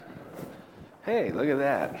Hey, look at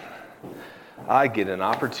that. I get an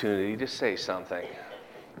opportunity to say something.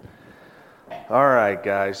 All right,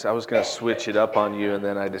 guys, I was going to switch it up on you, and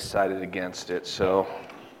then I decided against it. So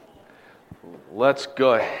let's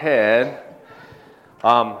go ahead.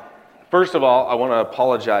 First of all, I want to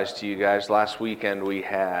apologize to you guys. Last weekend we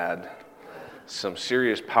had some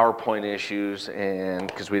serious PowerPoint issues, and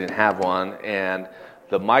because we didn't have one, and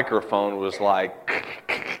the microphone was like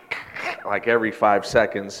every 5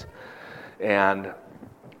 seconds, and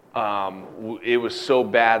it was so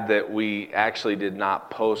bad that we actually did not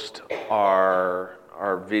post our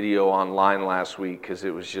video online last week because it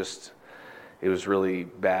was really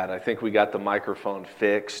bad. I think we got the microphone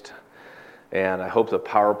fixed, and I hope the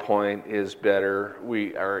PowerPoint is better.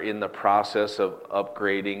 We are in the process of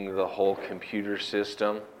upgrading the whole computer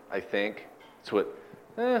system, I think. That's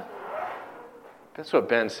what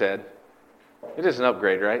Ben said. It is an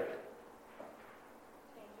upgrade, right?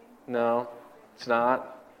 No, it's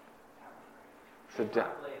not.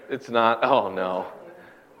 It's not. Oh, no.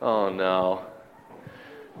 Oh, no.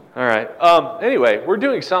 All right. Anyway, we're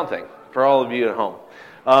doing something for all of you at home.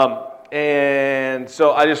 And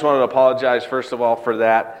so I just wanted to apologize, first of all, for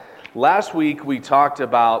that. Last week, we talked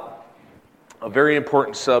about a very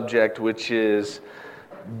important subject, which is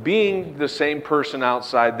being the same person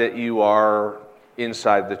outside that you are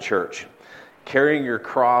inside the church. Carrying your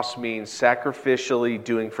cross means sacrificially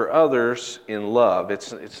doing for others in love.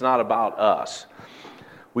 It's not about us.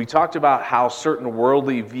 We talked about how certain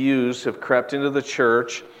worldly views have crept into the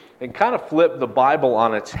church and kind of flipped the Bible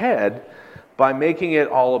on its head by making it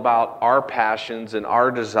all about our passions and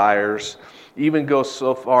our desires, even go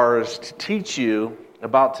so far as to teach you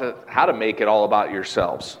how to make it all about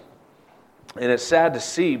yourselves. And it's sad to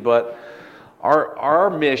see, but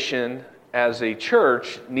our mission as a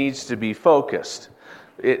church needs to be focused.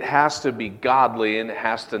 It has to be godly, and it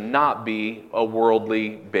has to not be a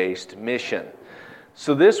worldly-based mission.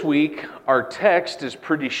 So this week, our text is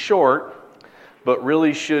pretty short, but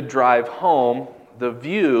really should drive home the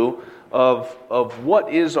view of what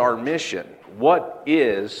is our mission? What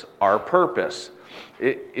is our purpose?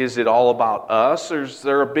 Is it all about us, or is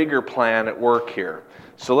there a bigger plan at work here?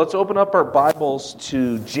 So let's open up our Bibles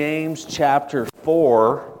to James chapter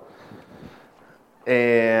 4,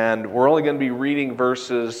 and we're only going to be reading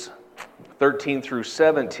verses 13 through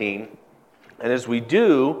 17. And as we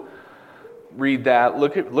do read that,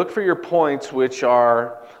 look for your points, which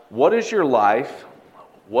are, what is your life?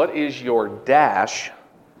 What is your dash?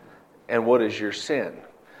 And what is your sin?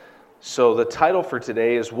 So the title for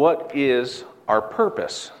today is, what is our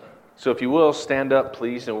purpose? So if you will, stand up,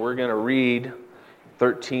 please, and we're going to read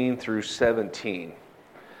 13 through 17.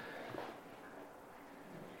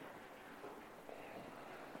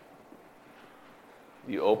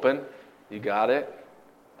 You open? You got it?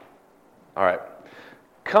 All right.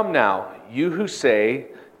 Come now, you who say,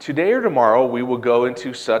 today or tomorrow we will go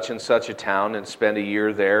into such and such a town and spend a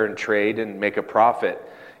year there and trade and make a profit.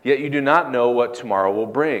 Yet you do not know what tomorrow will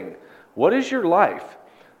bring. What is your life?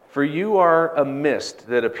 For you are a mist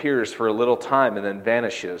that appears for a little time and then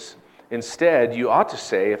vanishes. Instead, you ought to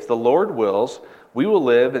say, if the Lord wills, we will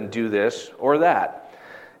live and do this or that.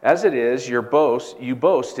 As it is, you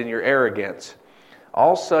boast in your arrogance.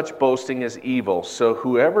 All such boasting is evil, so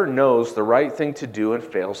whoever knows the right thing to do and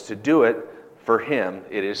fails to do it, for him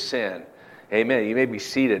it is sin. Amen. You may be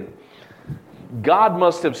seated. God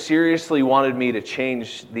must have seriously wanted me to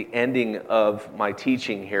change the ending of my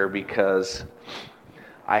teaching here, because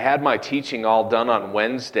I had my teaching all done on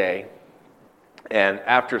Wednesday, and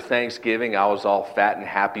after Thanksgiving I was all fat and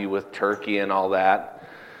happy with turkey and all that.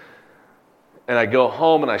 And I go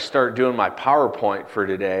home and I start doing my PowerPoint for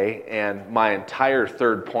today, and my entire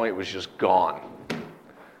third point was just gone.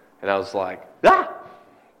 And I was like,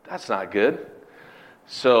 that's not good.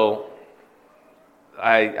 So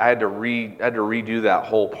I had to redo that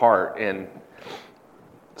whole part. And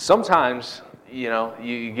sometimes,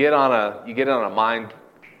 you get on a mind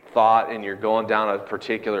thought and you're going down a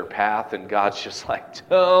particular path, and God's just like,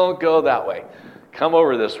 don't go that way. Come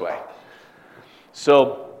over this way.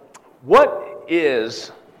 So what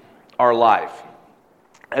is our life?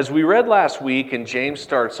 As we read last week, and James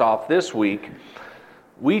starts off this week,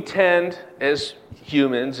 we tend as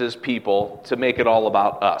humans, as people, to make it all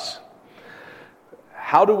about us.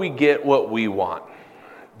 How do we get what we want?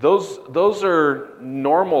 Those are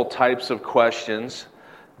normal types of questions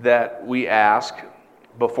that we ask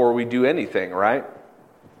before we do anything, right?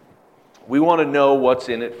 We want to know what's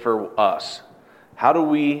in it for us. How do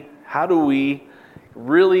we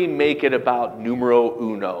really make it about numero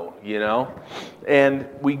uno, And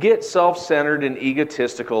we get self-centered and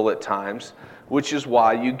egotistical at times, which is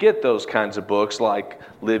why you get those kinds of books like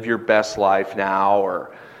Live Your Best Life Now,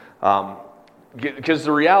 or because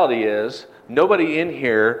the reality is nobody in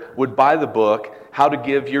here would buy the book How to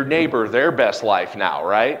Give Your Neighbor Their Best Life Now,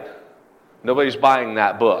 right? Nobody's buying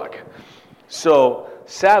that book. So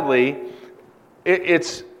sadly,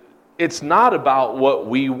 it's not about what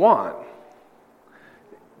we want.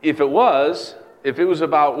 If it was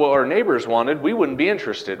about what our neighbors wanted, we wouldn't be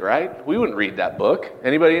interested, right? We wouldn't read that book.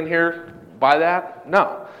 Anybody in here buy that?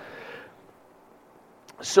 No.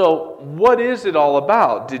 So what is it all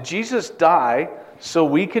about? Did Jesus die so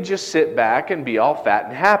we could just sit back and be all fat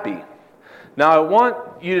and happy? Now I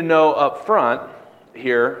want you to know up front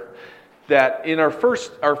here that in our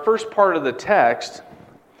first part of the text,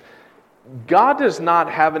 God does not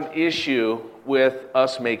have an issue with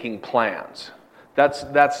us making plans.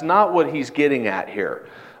 That's not what he's getting at here.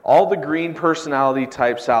 All the green personality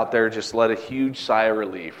types out there just let a huge sigh of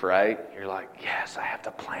relief, right? You're like, yes, I have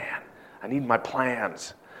to plan. I need my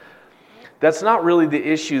plans. That's not really the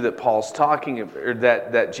issue that Paul's talking about, or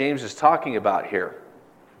that James is talking about here.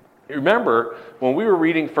 Remember, when we were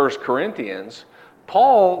reading 1 Corinthians,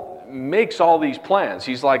 Paul makes all these plans.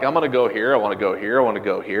 He's like, I'm going to go here, I want to go here, I want to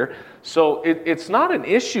go here. So it's not an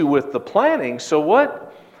issue with the planning. So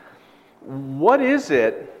what is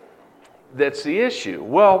it that's the issue?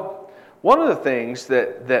 Well, one of the things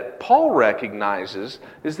that Paul recognizes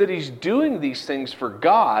is that he's doing these things for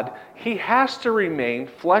God. He has to remain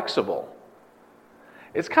flexible.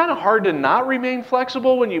 It's kind of hard to not remain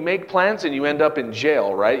flexible when you make plans and you end up in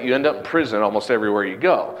jail, right? You end up in prison almost everywhere you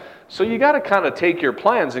go. So you got to kind of take your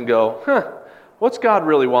plans and go, what's God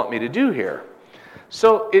really want me to do here?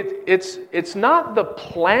 So it's not the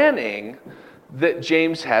planning that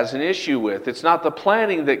James has an issue with. It's not the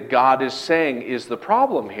planning that God is saying is the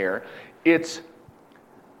problem here. It's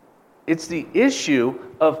the issue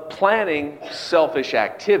of planning selfish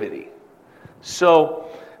activity. So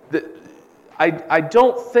I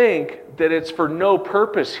don't think that it's for no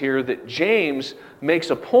purpose here that James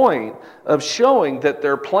makes a point of showing that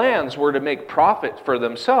their plans were to make profit for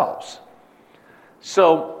themselves.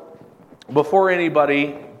 So before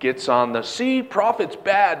anybody gets on the, see, profit's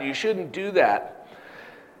bad, you shouldn't do that.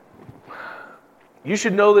 You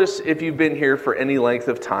should know this if you've been here for any length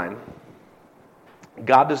of time.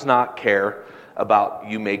 God does not care about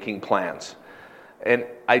you making plans. And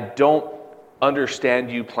I don't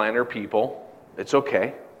understand you planner people. It's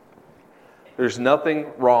okay. There's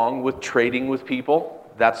nothing wrong with trading with people.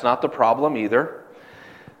 That's not the problem either.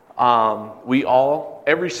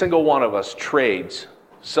 Every single one of us trades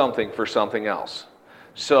something for something else.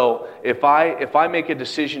 So if I make a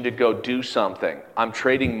decision to go do something, I'm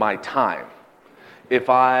trading my time. If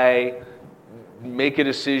I make a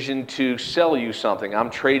decision to sell you something, I'm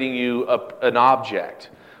trading you an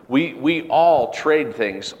object. We all trade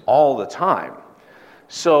things all the time.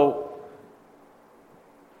 So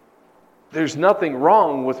there's nothing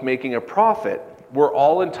wrong with making a profit. We're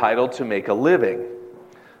all entitled to make a living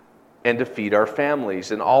and to feed our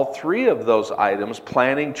families. And all three of those items,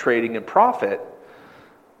 planning, trading, and profit,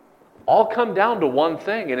 all come down to one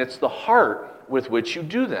thing, and it's the heart with which you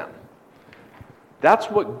do them. That's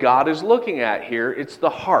what God is looking at here. It's the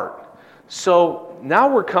heart. So now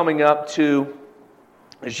we're coming up to,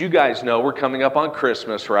 as you guys know, we're coming up on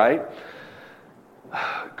Christmas, right?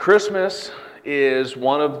 Christmas is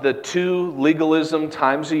one of the 2 legalism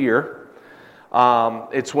times a year.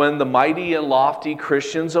 It's when the mighty and lofty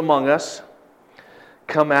Christians among us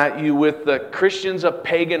come at you with the Christian's a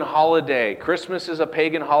pagan holiday. Christmas is a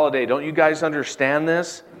pagan holiday. Don't you guys understand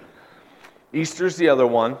this? Easter's the other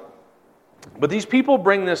one. But these people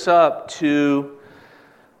bring this up to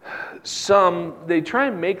they try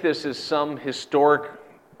and make this as some historic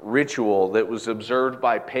ritual that was observed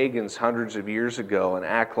by pagans hundreds of years ago and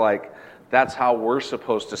act like that's how we're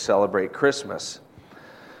supposed to celebrate Christmas.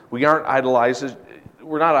 We're not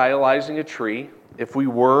idolizing a tree. If we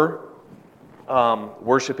were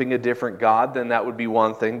worshiping a different God, then that would be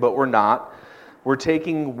one thing, but we're not. We're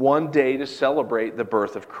taking one day to celebrate the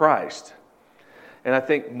birth of Christ. And I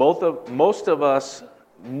think most of us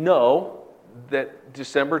know that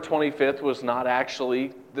December 25th was not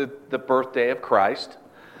actually the birthday of Christ.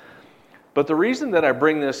 But the reason that I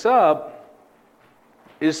bring this up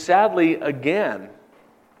is sadly, again,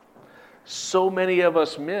 so many of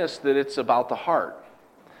us miss that it's about the heart.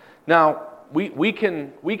 Now, we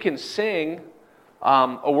can sing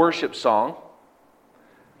a worship song.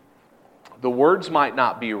 The words might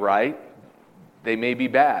not be right. They may be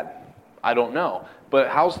bad. I don't know. But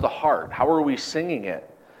how's the heart? How are we singing it?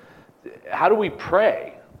 How do we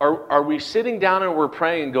pray? Are we sitting down and we're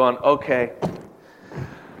praying and going, okay,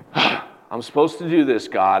 I'm supposed to do this,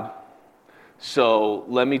 God, so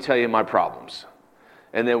let me tell you my problems.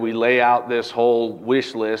 And then we lay out this whole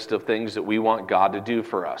wish list of things that we want God to do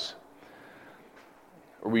for us.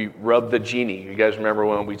 Or we rub the genie. You guys remember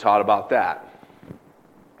when we taught about that?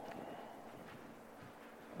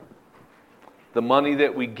 The money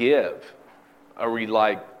that we give, are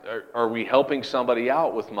we helping somebody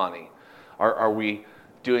out with money? Are we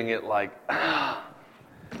doing it like, I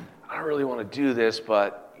don't really want to do this,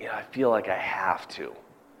 but I feel like I have to.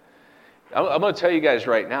 I'm going to tell you guys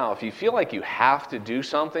right now, if you feel like you have to do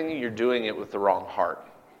something, you're doing it with the wrong heart.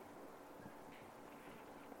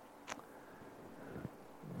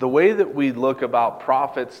 The way that we look about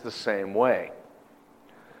profit's the same way.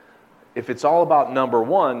 If it's all about number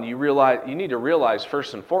one, you need to realize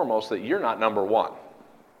first and foremost that you're not number one.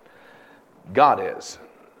 God is.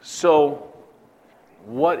 So,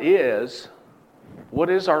 what is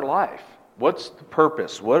our life? What's the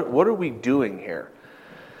purpose? What are we doing here?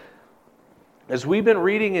 As we've been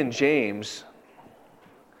reading in James,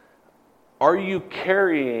 are you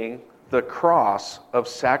carrying the cross of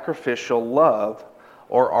sacrificial love,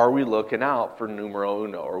 or are we looking out for numero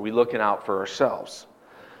uno? Are we looking out for ourselves?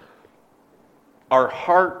 Our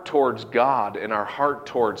heart towards God and our heart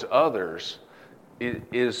towards others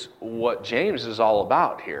is what James is all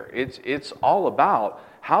about here. It's all about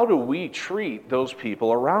how do we treat those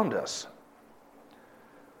people around us.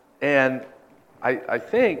 And I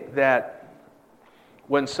think that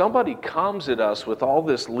when somebody comes at us with all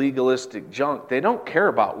this legalistic junk, they don't care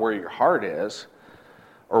about where your heart is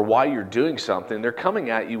or why you're doing something. They're coming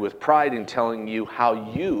at you with pride and telling you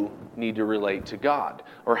how you need to relate to God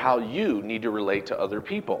or how you need to relate to other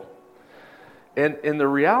people. And the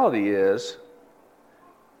reality is,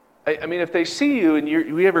 I mean, if they see you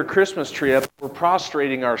and we have our Christmas tree up, we're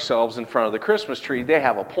prostrating ourselves in front of the Christmas tree, they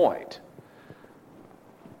have a point.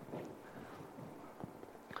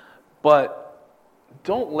 But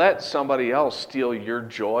don't let somebody else steal your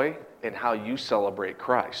joy in how you celebrate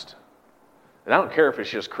Christ. And I don't care if it's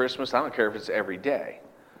just Christmas. I don't care if it's every day.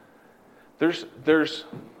 There's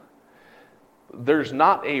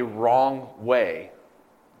not a wrong way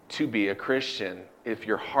to be a Christian if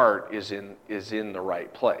your heart is in the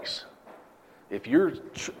right place. If you're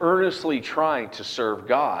earnestly trying to serve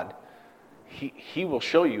God, He will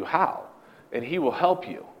show you how, and He will help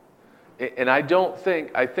you. And I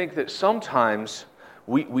think that sometimes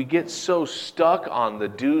we get so stuck on the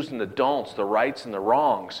do's and the don'ts, the rights and the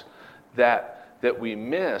wrongs, that we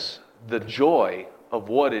miss the joy of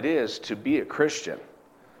what it is to be a Christian.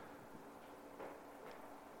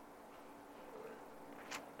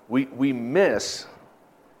 We miss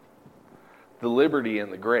the liberty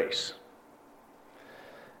and the grace.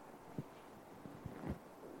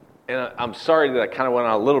 And I'm sorry that I kind of went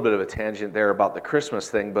on a little bit of a tangent there about the Christmas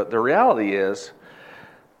thing, but the reality is,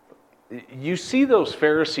 you see those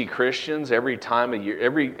Pharisee Christians every time of year,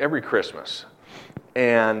 every Christmas.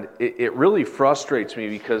 And it really frustrates me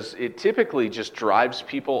because it typically just drives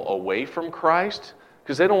people away from Christ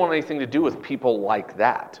because they don't want anything to do with people like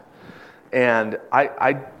that. And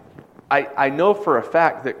I know for a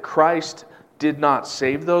fact that Christ did not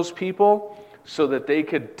save those people so that they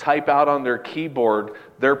could type out on their keyboard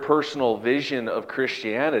their personal vision of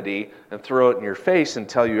Christianity and throw it in your face and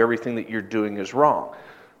tell you everything that you're doing is wrong.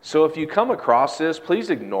 So if you come across this,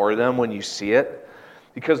 please ignore them when you see it.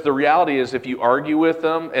 Because the reality is if you argue with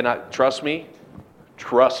them, and trust me,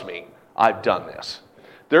 I've done this.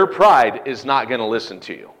 Their pride is not going to listen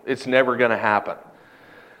to you. It's never going to happen.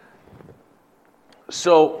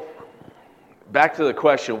 So, back to the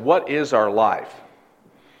question, what is our life?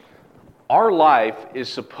 Our life is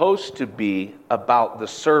supposed to be about the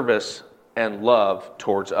service and love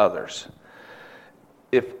towards others.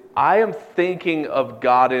 If I am thinking of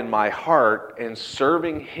God in my heart and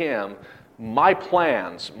serving Him, my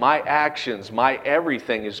plans, my actions, my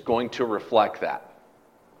everything is going to reflect that.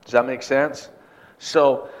 Does that make sense?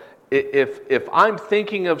 So if I'm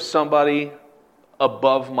thinking of somebody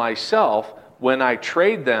above myself, when I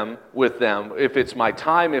trade them with them, if it's my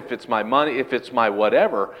time, if it's my money, if it's my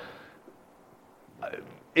whatever,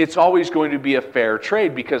 it's always going to be a fair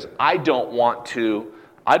trade because I don't want to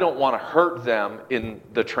hurt them in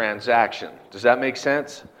the transaction. Does that make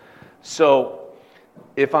sense? So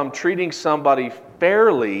if I'm treating somebody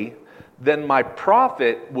fairly, then my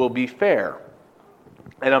profit will be fair.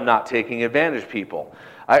 And I'm not taking advantage of people.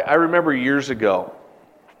 I remember years ago,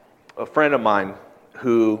 a friend of mine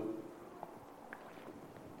who,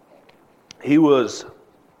 he was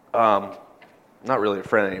not really a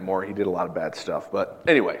friend anymore. He did a lot of bad stuff. But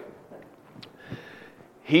anyway,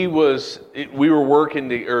 we were working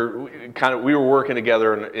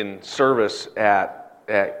together in service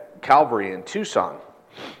at Calvary in Tucson.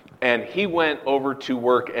 And he went over to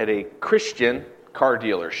work at a Christian car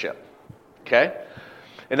dealership. Okay?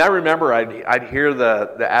 And I remember I'd hear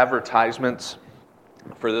the advertisements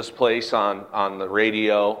for this place on the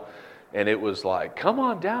radio, and it was like, come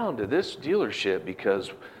on down to this dealership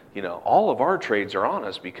because, all of our trades are on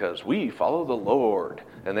us because we follow the Lord.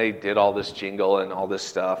 And they did all this jingle and all this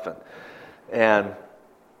stuff. And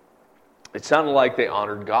it sounded like they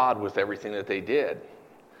honored God with everything that they did.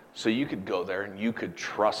 So you could go there and you could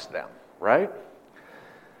trust them, right?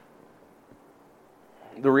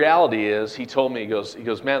 The reality is, he told me, he goes,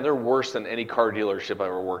 man, they're worse than any car dealership I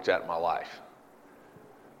ever worked at in my life.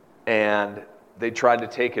 And they tried to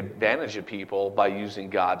take advantage of people by using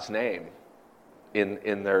God's name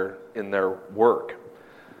in their work.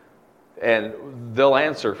 And they'll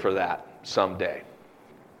answer for that someday.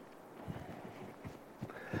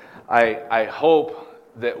 I hope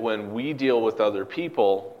that when we deal with other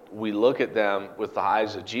people, we look at them with the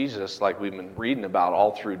eyes of Jesus, like we've been reading about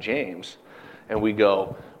all through James, and we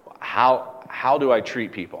go, how do I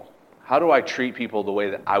treat people? How do I treat people the way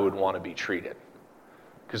that I would want to be treated?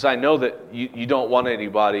 Because I know that you don't want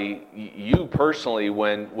anybody, you personally,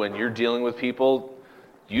 when you're dealing with people,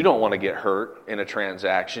 you don't want to get hurt in a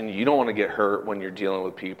transaction. You don't want to get hurt when you're dealing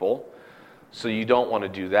with people. So you don't want to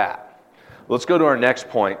do that. Let's go to our next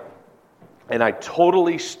point. And I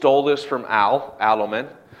totally stole this from Al Adelman.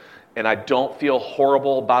 And I don't feel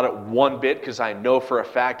horrible about it one bit because I know for a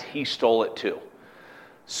fact he stole it too.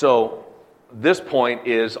 So this point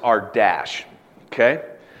is our dash. Okay?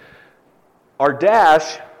 Our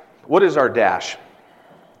dash, what is our dash?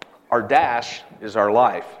 Our dash is our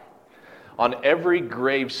life. On every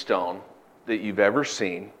gravestone that you've ever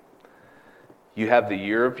seen, you have the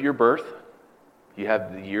year of your birth, you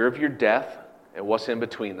have the year of your death, and what's in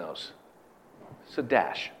between those? It's a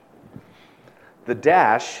dash. The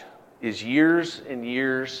dash is years and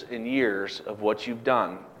years and years of what you've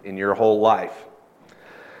done in your whole life.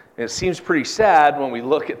 And it seems pretty sad when we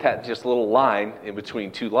look at that just little line in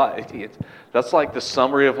between two lines. That's like the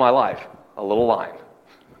summary of my life, a little line.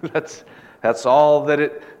 That's all that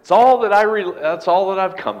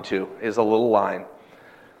I've come to is a little line.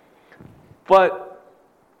 But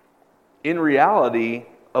in reality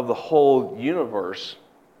of the whole universe,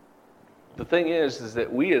 the thing is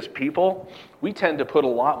that we as people, we tend to put a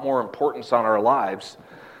lot more importance on our lives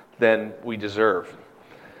than we deserve.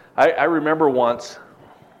 I remember once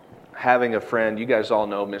having a friend, you guys all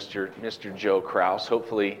know Mr. Joe Kraus.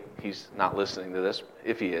 Hopefully he's not listening to this.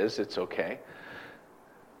 If he is, it's okay.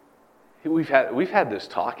 We've had this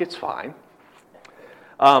talk. It's fine.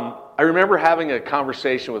 I remember having a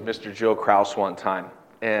conversation with Mr. Joe Kraus one time,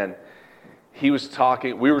 and we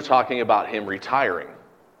were talking about him retiring.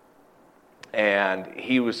 And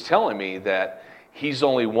he was telling me that he's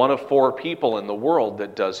only one of 4 people in the world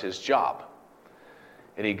that does his job.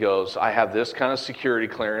 And he goes, I have this kind of security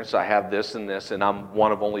clearance, I have this, and I'm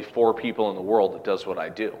one of only 4 people in the world that does what I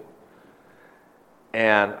do.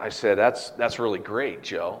 And I said, that's really great,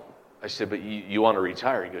 Joe. I said, but you want to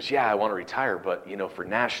retire? He goes, yeah, I want to retire, but for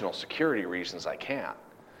national security reasons, I can't.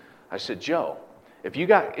 I said, Joe, if you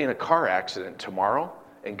got in a car accident tomorrow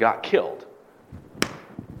and got killed,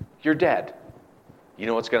 you're dead. You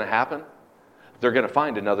know what's going to happen? They're going to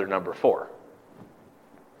find another number 4.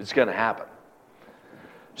 It's going to happen.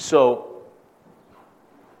 So,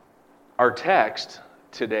 our text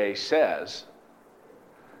today says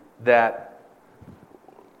that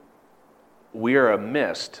we are a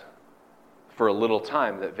mist for a little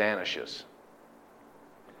time that vanishes.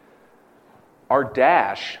 Our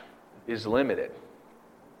dash is limited.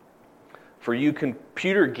 For you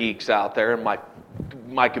computer geeks out there, and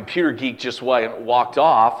my computer geek just walked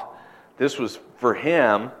off. This was for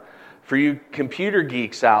him. For you computer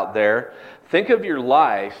geeks out there, think of your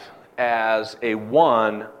life as a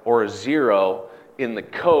 1 or a 0 in the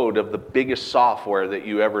code of the biggest software that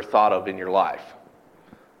you ever thought of in your life.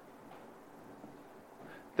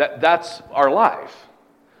 That's our life.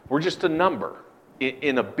 We're just a number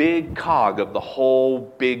in a big cog of the whole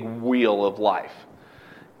big wheel of life.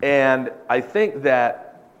 And I think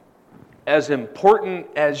that as important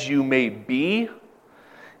as you may be,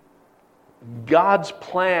 God's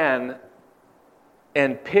plan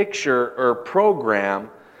and picture or program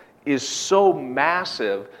is so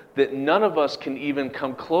massive that none of us can even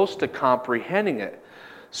come close to comprehending it.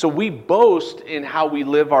 So we boast in how we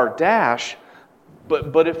live our dash,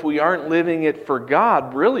 but if we aren't living it for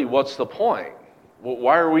God, really, what's the point?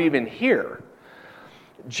 Why are we even here?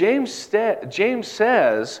 James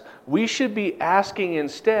says we should be asking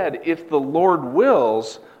instead, if the Lord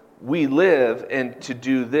wills, we live and to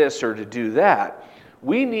do this or to do that.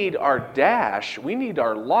 We need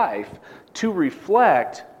our life to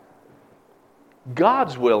reflect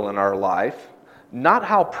God's will in our life, not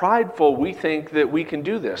how prideful we think that we can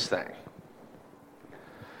do this thing.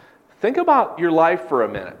 Think about your life for a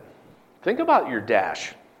minute. Think about your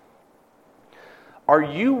dash. Are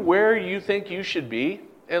you where you think you should be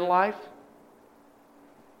in life?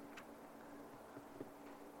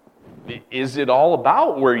 Is it all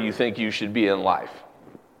about where you think you should be in life?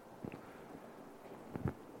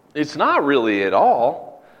 It's not really at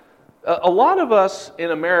all. A lot of us in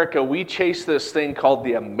America, we chase this thing called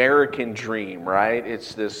the American dream, right?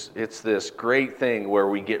 It's this great thing where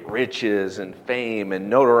we get riches and fame and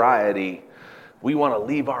notoriety. We want to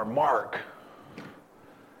leave our mark.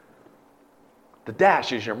 The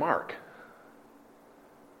dash is your mark.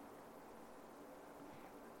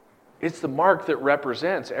 It's the mark that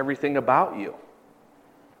represents everything about you.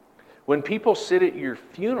 When people sit at your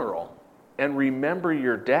funeral and remember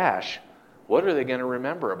your dash, what are they going to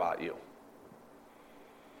remember about you?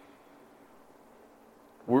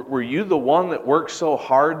 Were you the one that worked so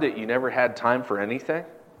hard that you never had time for anything?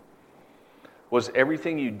 Was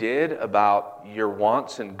everything you did about your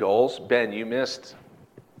wants and goals? Ben, you missed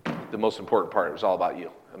the most important part. It was all about you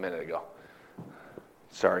a minute ago.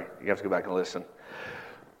 Sorry, you have to go back and listen.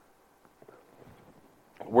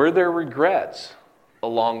 Were there regrets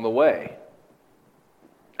along the way?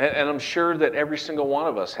 And I'm sure that every single one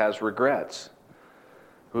of us has regrets.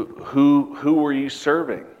 Who were you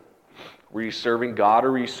serving? Were you serving God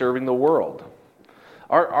or were you serving the world?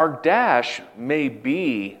 Our dash may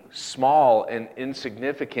be small and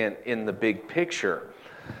insignificant in the big picture,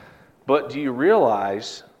 but do you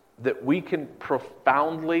realize that we can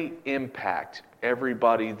profoundly impact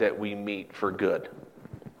everybody that we meet for good?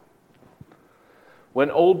 When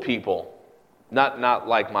old people, not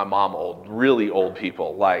like my mom old, really old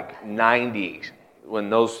people, like 90, when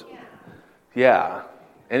those,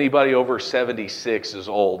 anybody over 76 is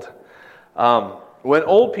old. When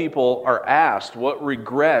old people are asked what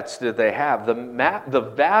regrets did they have,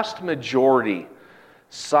 the vast majority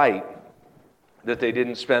cite that they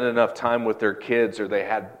didn't spend enough time with their kids or they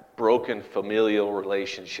had broken familial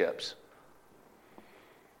relationships.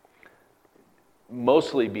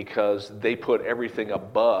 Mostly because they put everything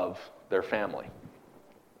above their family.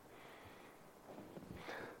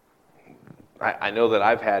 I know that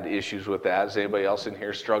I've had issues with that. Does anybody else in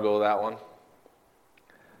here struggle with that one?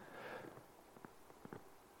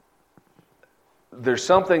 There's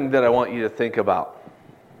something that I want you to think about.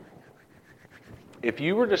 If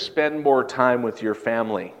you were to spend more time with your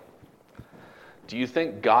family, do you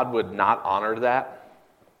think God would not honor that?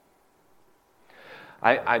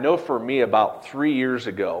 I know for me about 3 years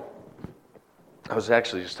ago, I was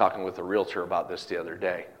actually just talking with a realtor about this the other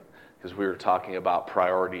day because we were talking about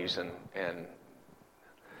priorities and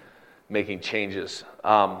making changes.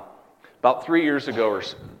 About 3 years ago,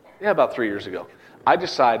 I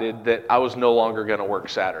decided that I was no longer going to work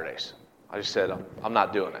Saturdays. I just said, I'm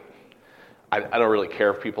not doing it. I don't really care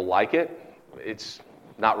if people like it. It's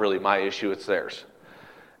not really my issue, it's theirs.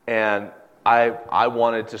 And I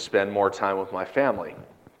wanted to spend more time with my family.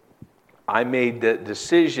 I made the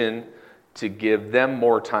decision to give them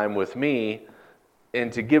more time with me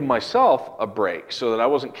and to give myself a break so that I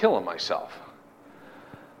wasn't killing myself.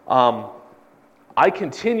 I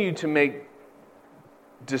continued to make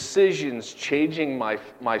decisions changing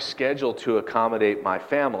my schedule to accommodate my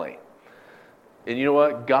family. And you know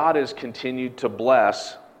what? God has continued to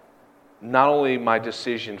bless not only my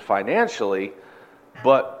decision financially,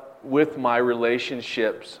 but with my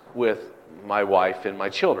relationships with my wife and my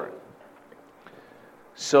children.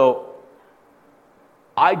 So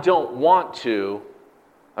I don't want to,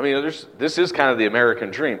 this is kind of the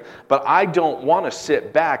American dream, but I don't want to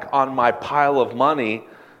sit back on my pile of money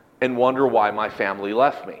and wonder why my family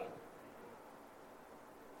left me.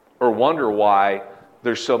 Or wonder why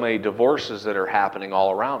there's so many divorces that are happening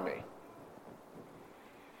all around me.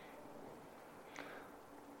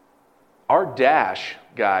 Our dash,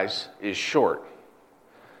 guys, is short.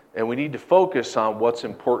 And we need to focus on what's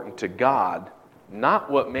important to God, not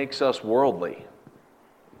what makes us worldly.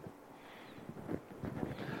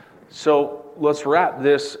 So let's wrap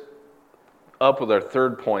this up with our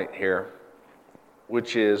third point here,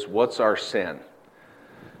 which is, what's our sin?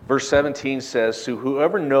 Verse 17 says, so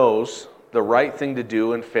whoever knows the right thing to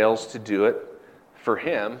do and fails to do it, for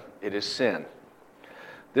him it is sin.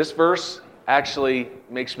 This verse actually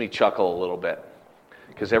makes me chuckle a little bit.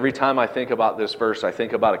 Because every time I think about this verse, I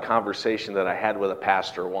think about a conversation that I had with a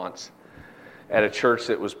pastor once at a church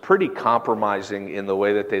that was pretty compromising in the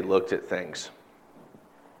way that they looked at things.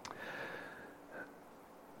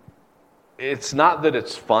 It's not that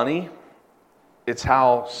it's funny, it's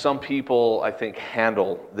how some people, I think,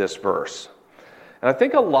 handle this verse. And I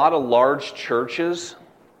think a lot of large churches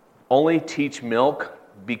only teach milk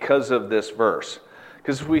because of this verse.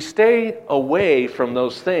 Because if we stay away from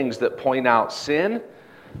those things that point out sin,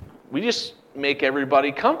 we just make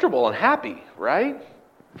everybody comfortable and happy, right?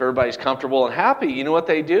 If everybody's comfortable and happy, you know what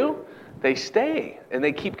they do? They stay, and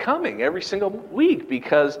they keep coming every single week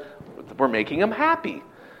because we're making them happy.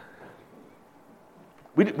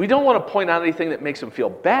 We don't want to point out anything that makes them feel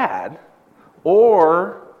bad,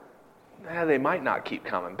 or they might not keep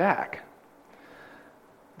coming back.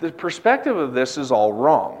 The perspective of this is all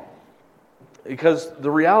wrong. Because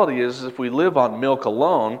the reality is, if we live on milk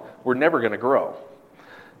alone, we're never going to grow.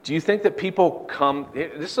 Do you think that people come...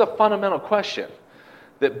 This is a fundamental question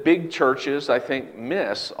that big churches, I think,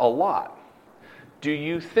 miss a lot. Do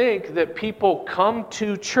you think that people come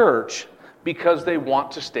to church because they want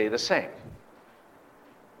to stay the same?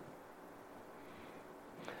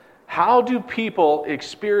 How do people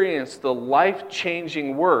experience the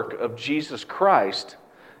life-changing work of Jesus Christ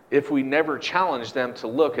if we never challenge them to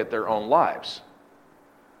look at their own lives?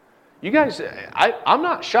 You guys, I'm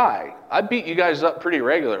not shy. I beat you guys up pretty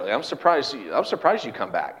regularly. I'm surprised you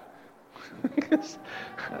come back. Because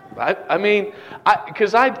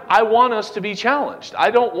I want us to be challenged. I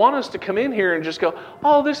don't want us to come in here and just go,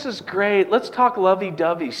 oh, this is great. Let's talk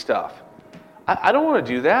lovey-dovey stuff. I don't want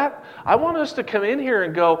to do that. I want us to come in here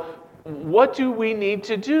and go, what do we need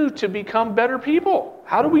to do to become better people?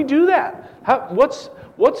 How do we do that?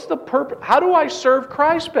 What's the purpose? How do I serve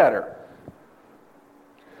Christ better?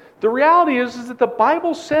 The reality is that the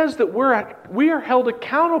Bible says that we are held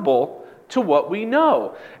accountable to what we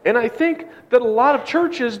know. And I think that a lot of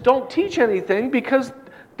churches don't teach anything because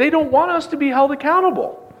they don't want us to be held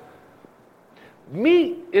accountable.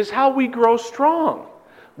 Meat is how we grow strong.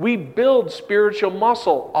 We build spiritual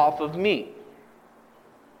muscle off of meat.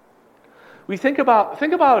 We think about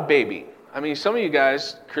a baby. I mean, some of you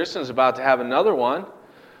guys, Kristen's about to have another one.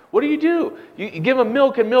 What do? You give them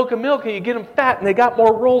milk and milk and milk, and you get them fat, and they got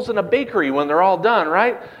more rolls in a bakery when they're all done,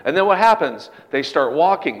 right? And then what happens? They start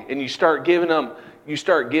walking, and you start giving them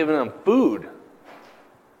food,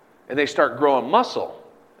 and they start growing muscle,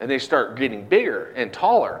 and they start getting bigger and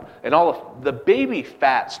taller, and all of the baby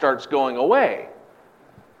fat starts going away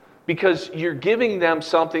because you're giving them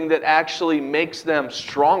something that actually makes them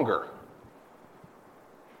stronger.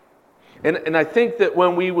 And I think that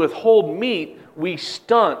when we withhold meat, we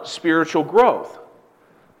stunt spiritual growth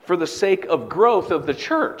for the sake of growth of the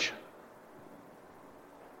church.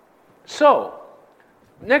 So,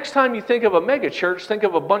 next time you think of a mega church, think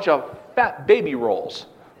of a bunch of fat baby rolls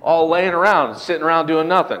all laying around, sitting around doing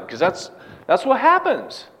nothing, because that's what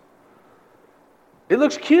happens. It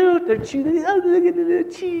looks cute. Look at their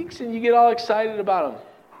cheeks, and you get all excited about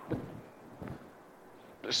them.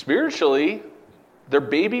 But spiritually, they're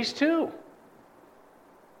babies too.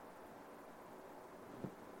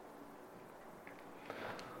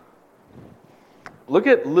 Look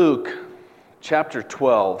at Luke chapter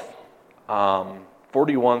 12,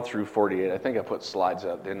 41 through 48. I think I put slides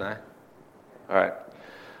up, didn't I? All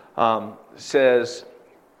right. Says,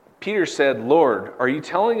 Peter said, Lord, are you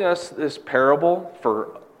telling us this parable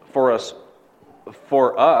for us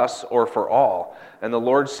or for all? And the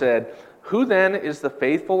Lord said, who then is the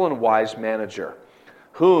faithful and wise manager,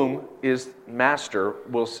 whom his master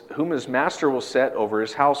will set over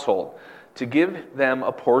his household, to give them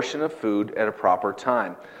a portion of food at a proper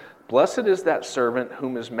time? Blessed is that servant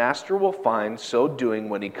whom his master will find so doing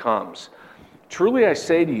when he comes. Truly I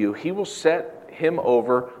say to you, he will set him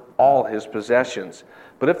over all his possessions.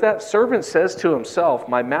 But if that servant says to himself,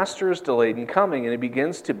 my master is delayed in coming, and he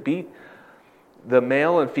begins to beat the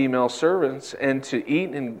male and female servants, and to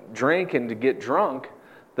eat and drink and to get drunk,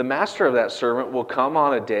 the master of that servant will come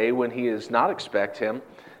on a day when he does not expect him,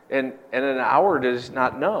 and an hour does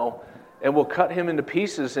not know, and will cut him into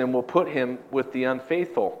pieces and will put him with the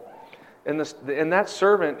unfaithful. And that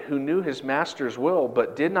servant who knew his master's will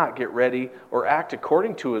but did not get ready or act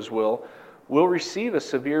according to his will receive a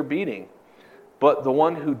severe beating. But the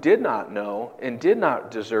one who did not know and did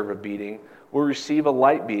not deserve a beating will receive a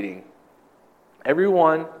light beating.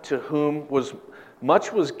 Everyone to whom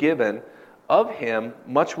much was given, of him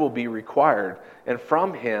much will be required, and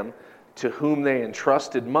from him to whom they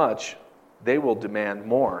entrusted much, they will demand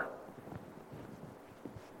more.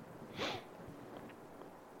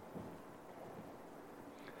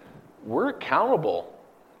 We're accountable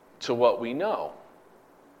to what we know.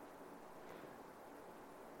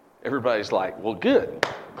 Everybody's like, well, good.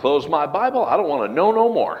 Close my Bible. I don't want to know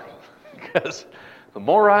no more. Because the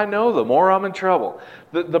more I know, the more I'm in trouble.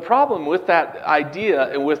 The problem with that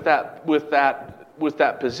idea and with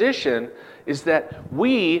that position is that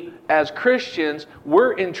we, as Christians,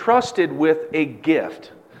 we're entrusted with a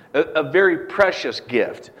gift, a very precious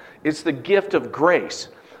gift. It's the gift of grace.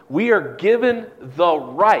 We are given the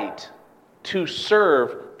right to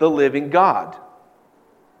serve the living God.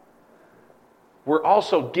 We're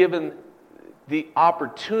also given the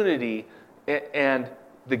opportunity and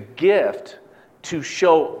the gift to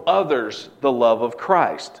show others the love of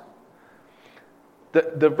Christ.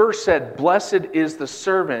 The verse said, "Blessed is the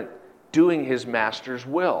servant doing his master's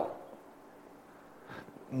will."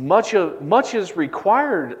 Much is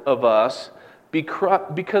required of us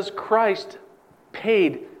because Christ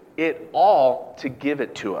paid it all to give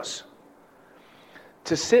it to us.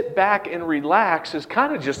 To sit back and relax is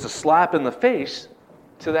kind of just a slap in the face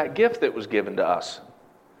to that gift that was given to us.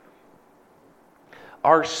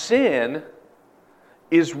 Our sin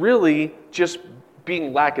is really just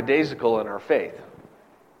being lackadaisical in our faith.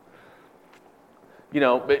 You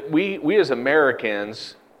know, but we as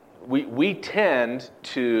Americans, we tend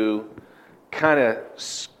to kind of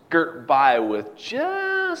skirt by with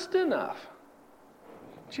just enough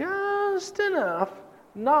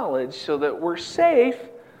knowledge so that we're safe,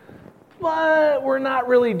 but we're not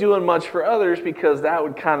really doing much for others because that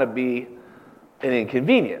would kind of be an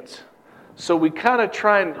inconvenience. So we kind of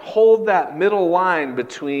try and hold that middle line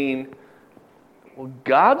between, well,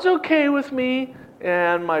 God's okay with me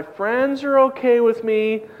and my friends are okay with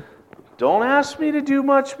me. Don't ask me to do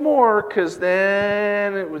much more because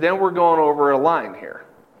then we're going over a line here.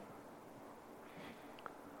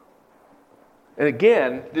 And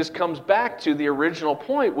again, this comes back to the original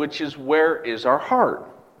point, which is, where is our heart?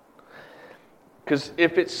 Because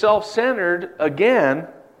if it's self-centered, again,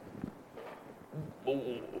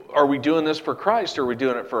 are we doing this for Christ or are we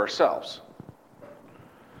doing it for ourselves?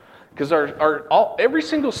 Because every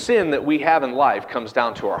single sin that we have in life comes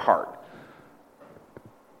down to our heart.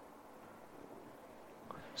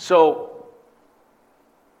 So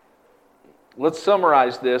let's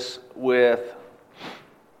summarize this with,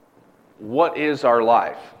 what is our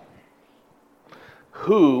life?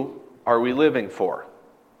 Who are we living for?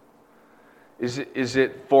 Is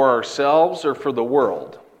it for ourselves or for the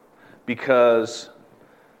world? Because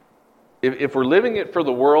if we're living it for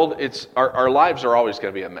the world, our lives are always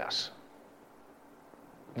going to be a mess.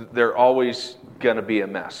 They're always going to be a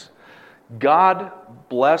mess. God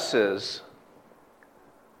blesses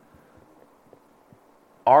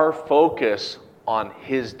our focus on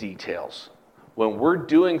His details. When we're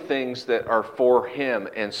doing things that are for Him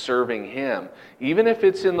and serving Him, even if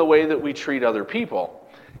it's in the way that we treat other people,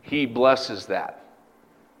 He blesses that.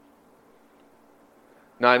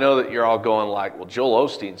 Now, I know that you're all going like, well, Joel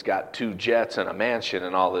Osteen's got 2 jets and a mansion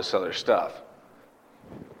and all this other stuff.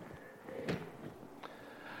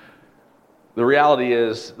 The reality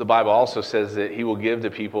is, the Bible also says that He will give to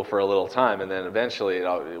people for a little time, and then eventually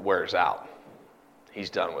it wears out. He's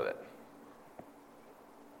done with it.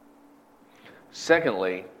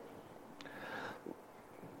 Secondly,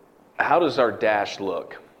 how does our dash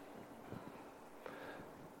look?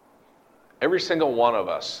 Every single one of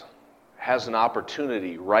us has an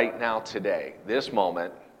opportunity right now, today, this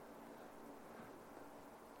moment,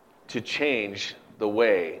 to change the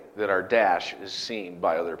way that our dash is seen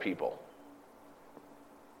by other people.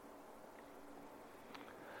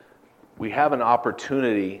 We have an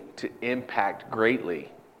opportunity to impact greatly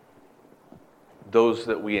those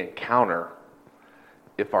that we encounter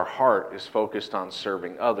if our heart is focused on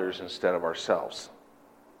serving others instead of ourselves.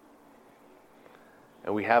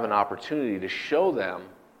 And we have an opportunity to show them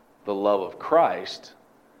the love of Christ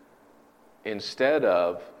instead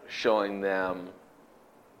of showing them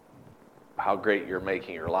how great you're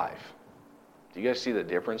making your life. Do you guys see the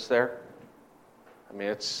difference there? I mean,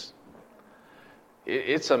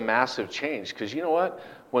 it's a massive change, because you know what?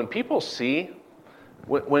 When people see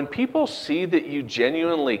that you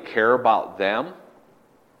genuinely care about them,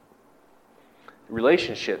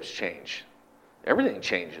 relationships change. Everything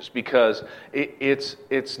changes, because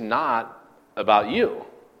it's not about you.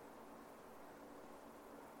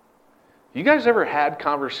 You guys ever had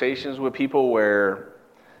conversations with people where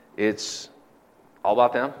it's all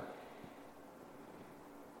about them?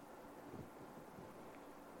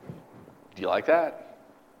 Do you like that?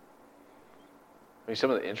 I mean, some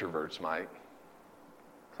of the introverts might.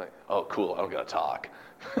 It's like, oh, cool, I don't got to talk.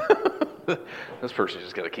 This person's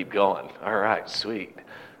just going to keep going. All right, sweet.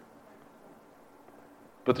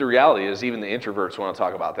 But the reality is, even the introverts want to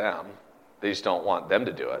talk about them. They just don't want them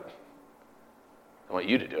to do it. They want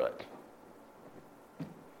you to do it.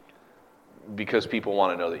 Because people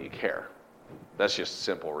want to know that you care. That's just a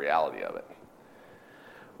simple reality of it.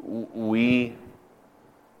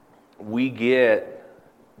 We get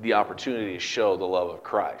the opportunity to show the love of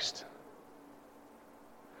Christ.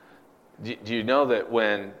 Do you know that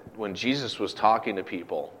when Jesus was talking to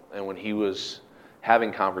people and when he was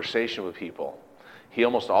having conversation with people, he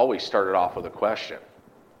almost always started off with a question?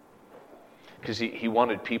 Because he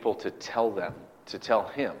wanted people to tell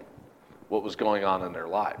him what was going on in their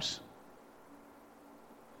lives.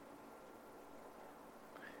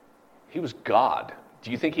 He was God.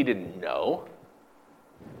 Do you think he didn't know?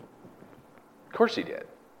 Of course he did.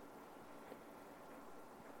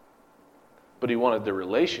 But he wanted the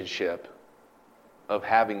relationship of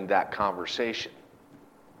having that conversation.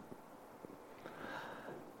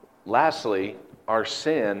 Lastly, our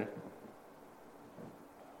sin.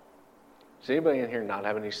 Does anybody in here not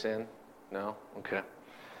have any sin? No? Okay.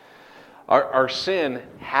 Our sin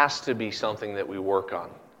has to be something that we work on.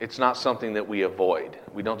 It's not something that we avoid.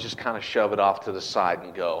 We don't just kind of shove it off to the side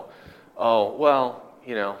and go, oh, well,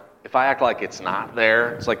 if I act like it's not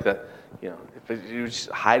there, it's like if you just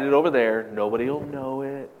hide it over there, nobody will know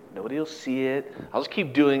it, nobody will see it. I'll just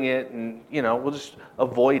keep doing it, and, we'll just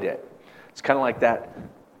avoid it. It's kind of like that,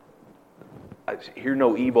 I hear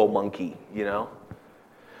no evil monkey,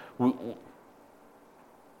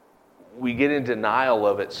 We get in denial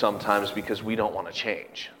of it sometimes because we don't want to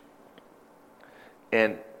change.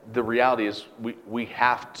 And the reality is we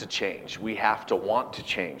have to change. We have to want to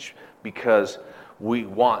change because we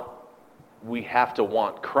have to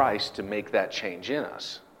want Christ to make that change in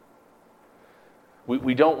us.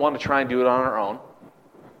 We don't want to try and do it on our own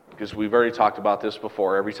because we've already talked about this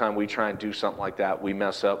before. Every time we try and do something like that, we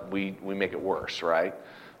mess up, we make it worse, right?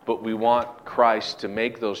 But we want Christ to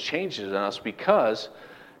make those changes in us because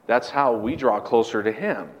that's how we draw closer to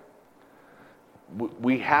Him.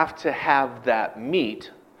 We have to have that meet.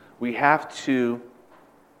 We have to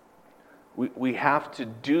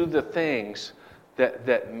do the things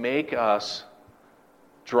that make us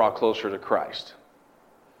draw closer to Christ.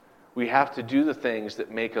 We have to do the things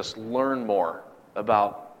that make us learn more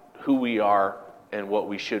about who we are and what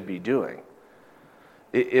we should be doing.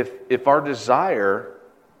 If our desire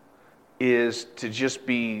is to just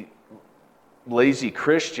be lazy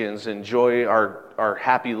Christians, enjoy our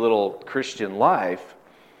happy little Christian life,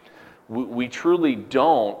 we truly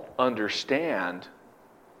don't understand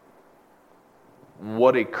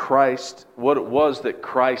what it was that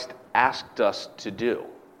Christ asked us to do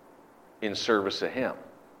in service of Him.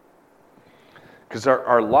 Because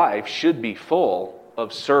our life should be full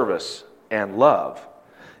of service and love.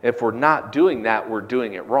 If we're not doing that, we're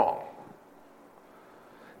doing it wrong.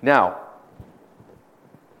 Now,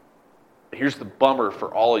 here's the bummer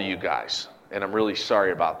for all of you guys, and I'm really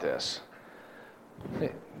sorry about this.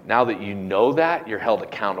 Now that you know that, you're held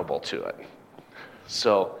accountable to it.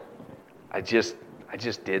 So, I just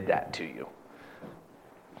did that to you.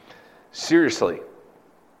 Seriously,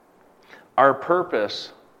 our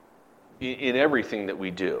purpose in everything that we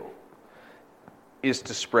do is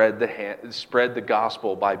to spread the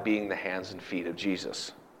gospel by being the hands and feet of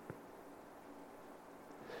Jesus.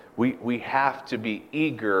 We have to be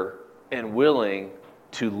eager and willing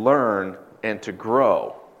to learn and to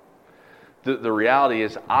grow. The reality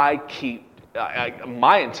is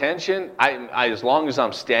my intention, as long as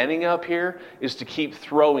I'm standing up here, is to keep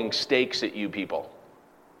throwing steaks at you people.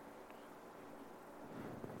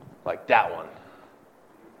 Like that one.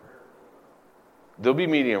 They'll be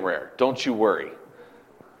medium rare. Don't you worry.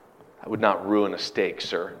 I would not ruin a steak,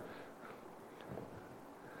 sir.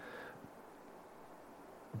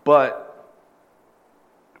 But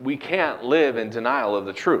we can't live in denial of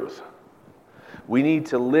the truth. We need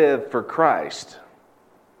to live for Christ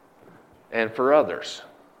and for others.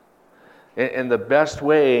 And the best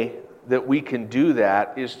way that we can do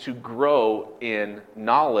that is to grow in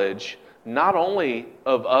knowledge, not only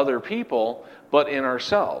of other people, but in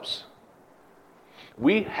ourselves.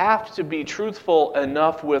 We have to be truthful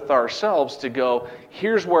enough with ourselves to go,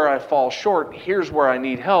 here's where I fall short, here's where I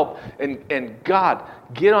need help, and God,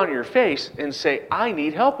 get on your face and say, I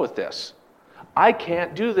need help with this. I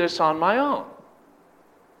can't do this on my own.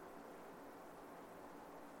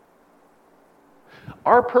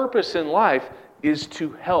 Our purpose in life is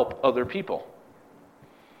to help other people.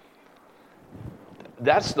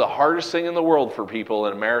 That's the hardest thing in the world for people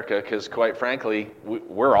in America because, quite frankly,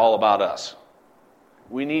 we're all about us.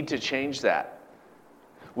 We need to change that.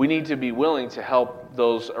 We need to be willing to help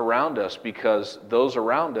those around us because those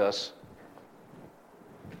around us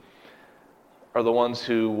are the ones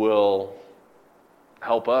who will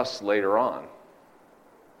help us later on.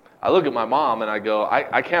 I look at my mom and I go,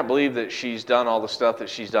 I can't believe that she's done all the stuff that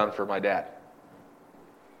she's done for my dad.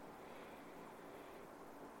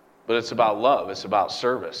 But it's about love. It's about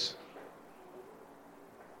service.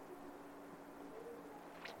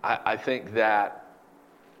 I think that,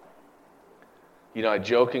 I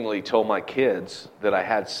jokingly told my kids that I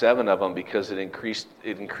had 7 of them because it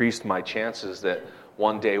increased my chances that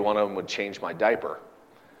one day one of them would change my diaper.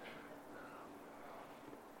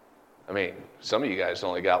 I mean, some of you guys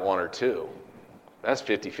only got 1 or 2. That's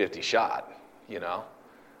 50-50 shot,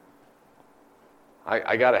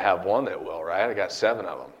 I got to have one that will, right? I got 7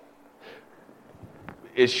 of them.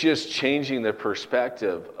 It's just changing the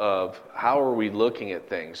perspective of how are we looking at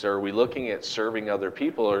things? Are we looking at serving other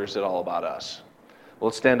people, or is it all about us?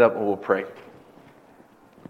 Let's stand up and we'll pray.